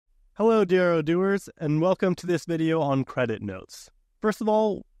Hello, dear Odooers, and welcome to this video on credit notes. First of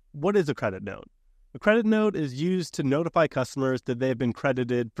all, what is a credit note? A credit note is used to notify customers that they have been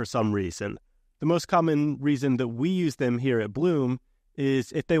credited for some reason. The most common reason that we use them here at Bloom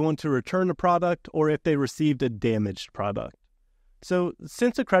is if they want to return a product or if they received a damaged product. So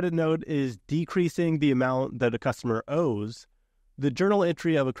since a credit note is decreasing the amount that a customer owes, the journal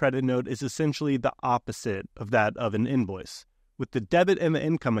entry of a credit note is essentially the opposite of that of an invoice, with the debit in the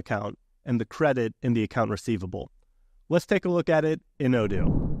income account and the credit in the account receivable. Let's take a look at it in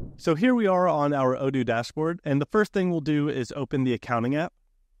Odoo. So here we are on our Odoo dashboard, and the first thing we'll do is open the accounting app,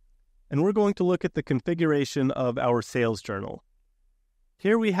 and we're going to look at the configuration of our sales journal.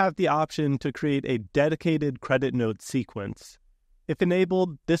 Here we have the option to create a dedicated credit note sequence. If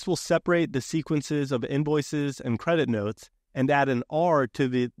enabled, this will separate the sequences of invoices and credit notes and add an R to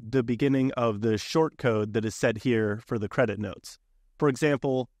the beginning of the short code that is set here for the credit notes. For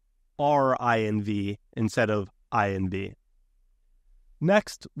example, RINV instead of INV.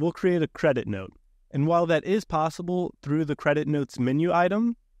 Next, we'll create a credit note. And while that is possible through the credit notes menu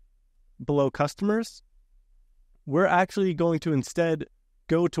item below customers, we're actually going to instead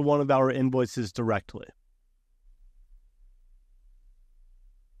go to one of our invoices directly.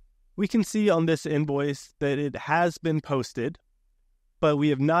 We can see on this invoice that it has been posted, but we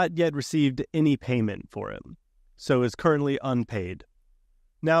have not yet received any payment for it, so it's currently unpaid.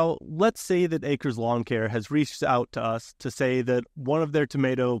 Now, let's say that Acres Lawn Care has reached out to us to say that one of their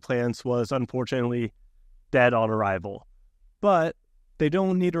tomato plants was unfortunately dead on arrival, but they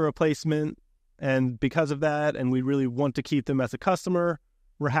don't need a replacement, and because of that, and we really want to keep them as a customer,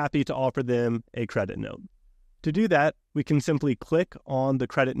 we're happy to offer them a credit note. To do that, we can simply click on the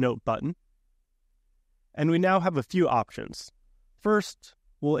credit note button, and we now have a few options. First,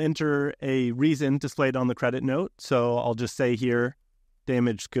 we'll enter a reason displayed on the credit note, so I'll just say here,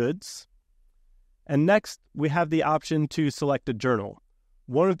 damaged goods. And next, we have the option to select a journal.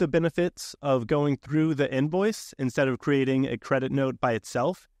 One of the benefits of going through the invoice instead of creating a credit note by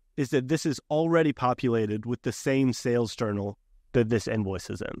itself is that this is already populated with the same sales journal that this invoice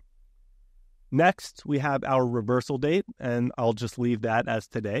is in. Next, we have our reversal date, and I'll just leave that as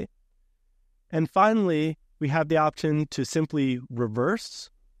today. And finally, we have the option to simply reverse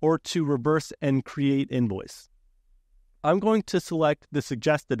or to reverse and create invoice. I'm going to select the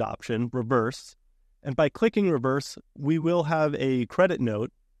suggested option, reverse, and by clicking reverse, we will have a credit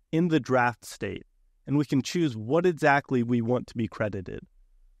note in the draft state, and we can choose what exactly we want to be credited.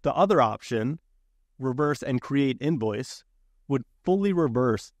 The other option, reverse and create invoice, would fully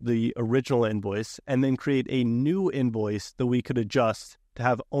reverse the original invoice and then create a new invoice that we could adjust to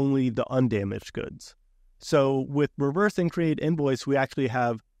have only the undamaged goods. So with reverse and create invoice, we actually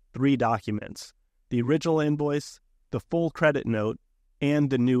have 3 documents: the original invoice, the full credit note, and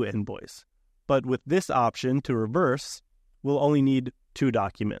the new invoice. But with this option to reverse, we'll only need 2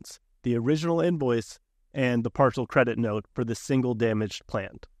 documents: the original invoice and the partial credit note for the single damaged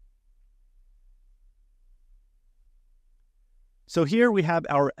plant. So here we have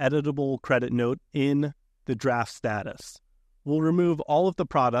our editable credit note in the draft status. We'll remove all of the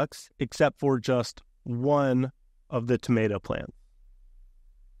products except for just one of the tomato plants.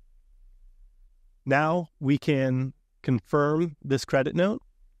 Now we can confirm this credit note.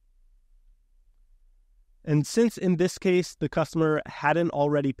 And since in this case the customer hadn't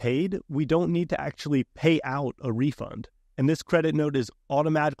already paid, we don't need to actually pay out a refund. And this credit note is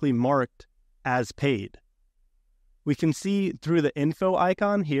automatically marked as paid. We can see through the info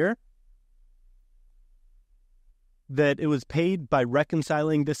icon here that it was paid by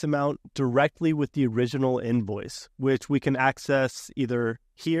reconciling this amount directly with the original invoice, which we can access either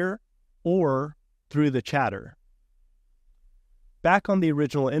here or through the chatter. Back on the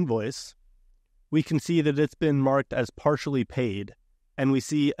original invoice, we can see that it's been marked as partially paid, and we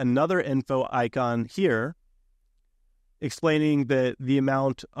see another info icon here explaining that the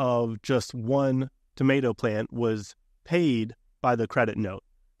amount of just one tomato plant was paid by the credit note.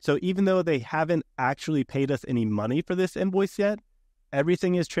 So even though they haven't actually paid us any money for this invoice yet,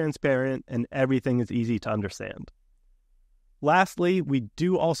 everything is transparent and everything is easy to understand. Lastly, we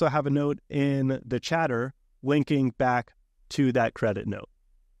do also have a note in the chatter linking back to that credit note.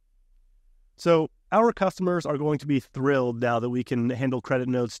 So our customers are going to be thrilled now that we can handle credit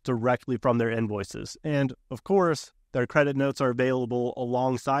notes directly from their invoices. And of course, their credit notes are available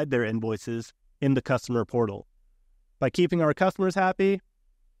alongside their invoices in the customer portal. By keeping our customers happy,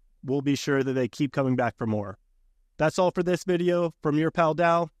 we'll be sure that they keep coming back for more. That's all for this video. From your pal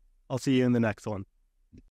Dal, I'll see you in the next one.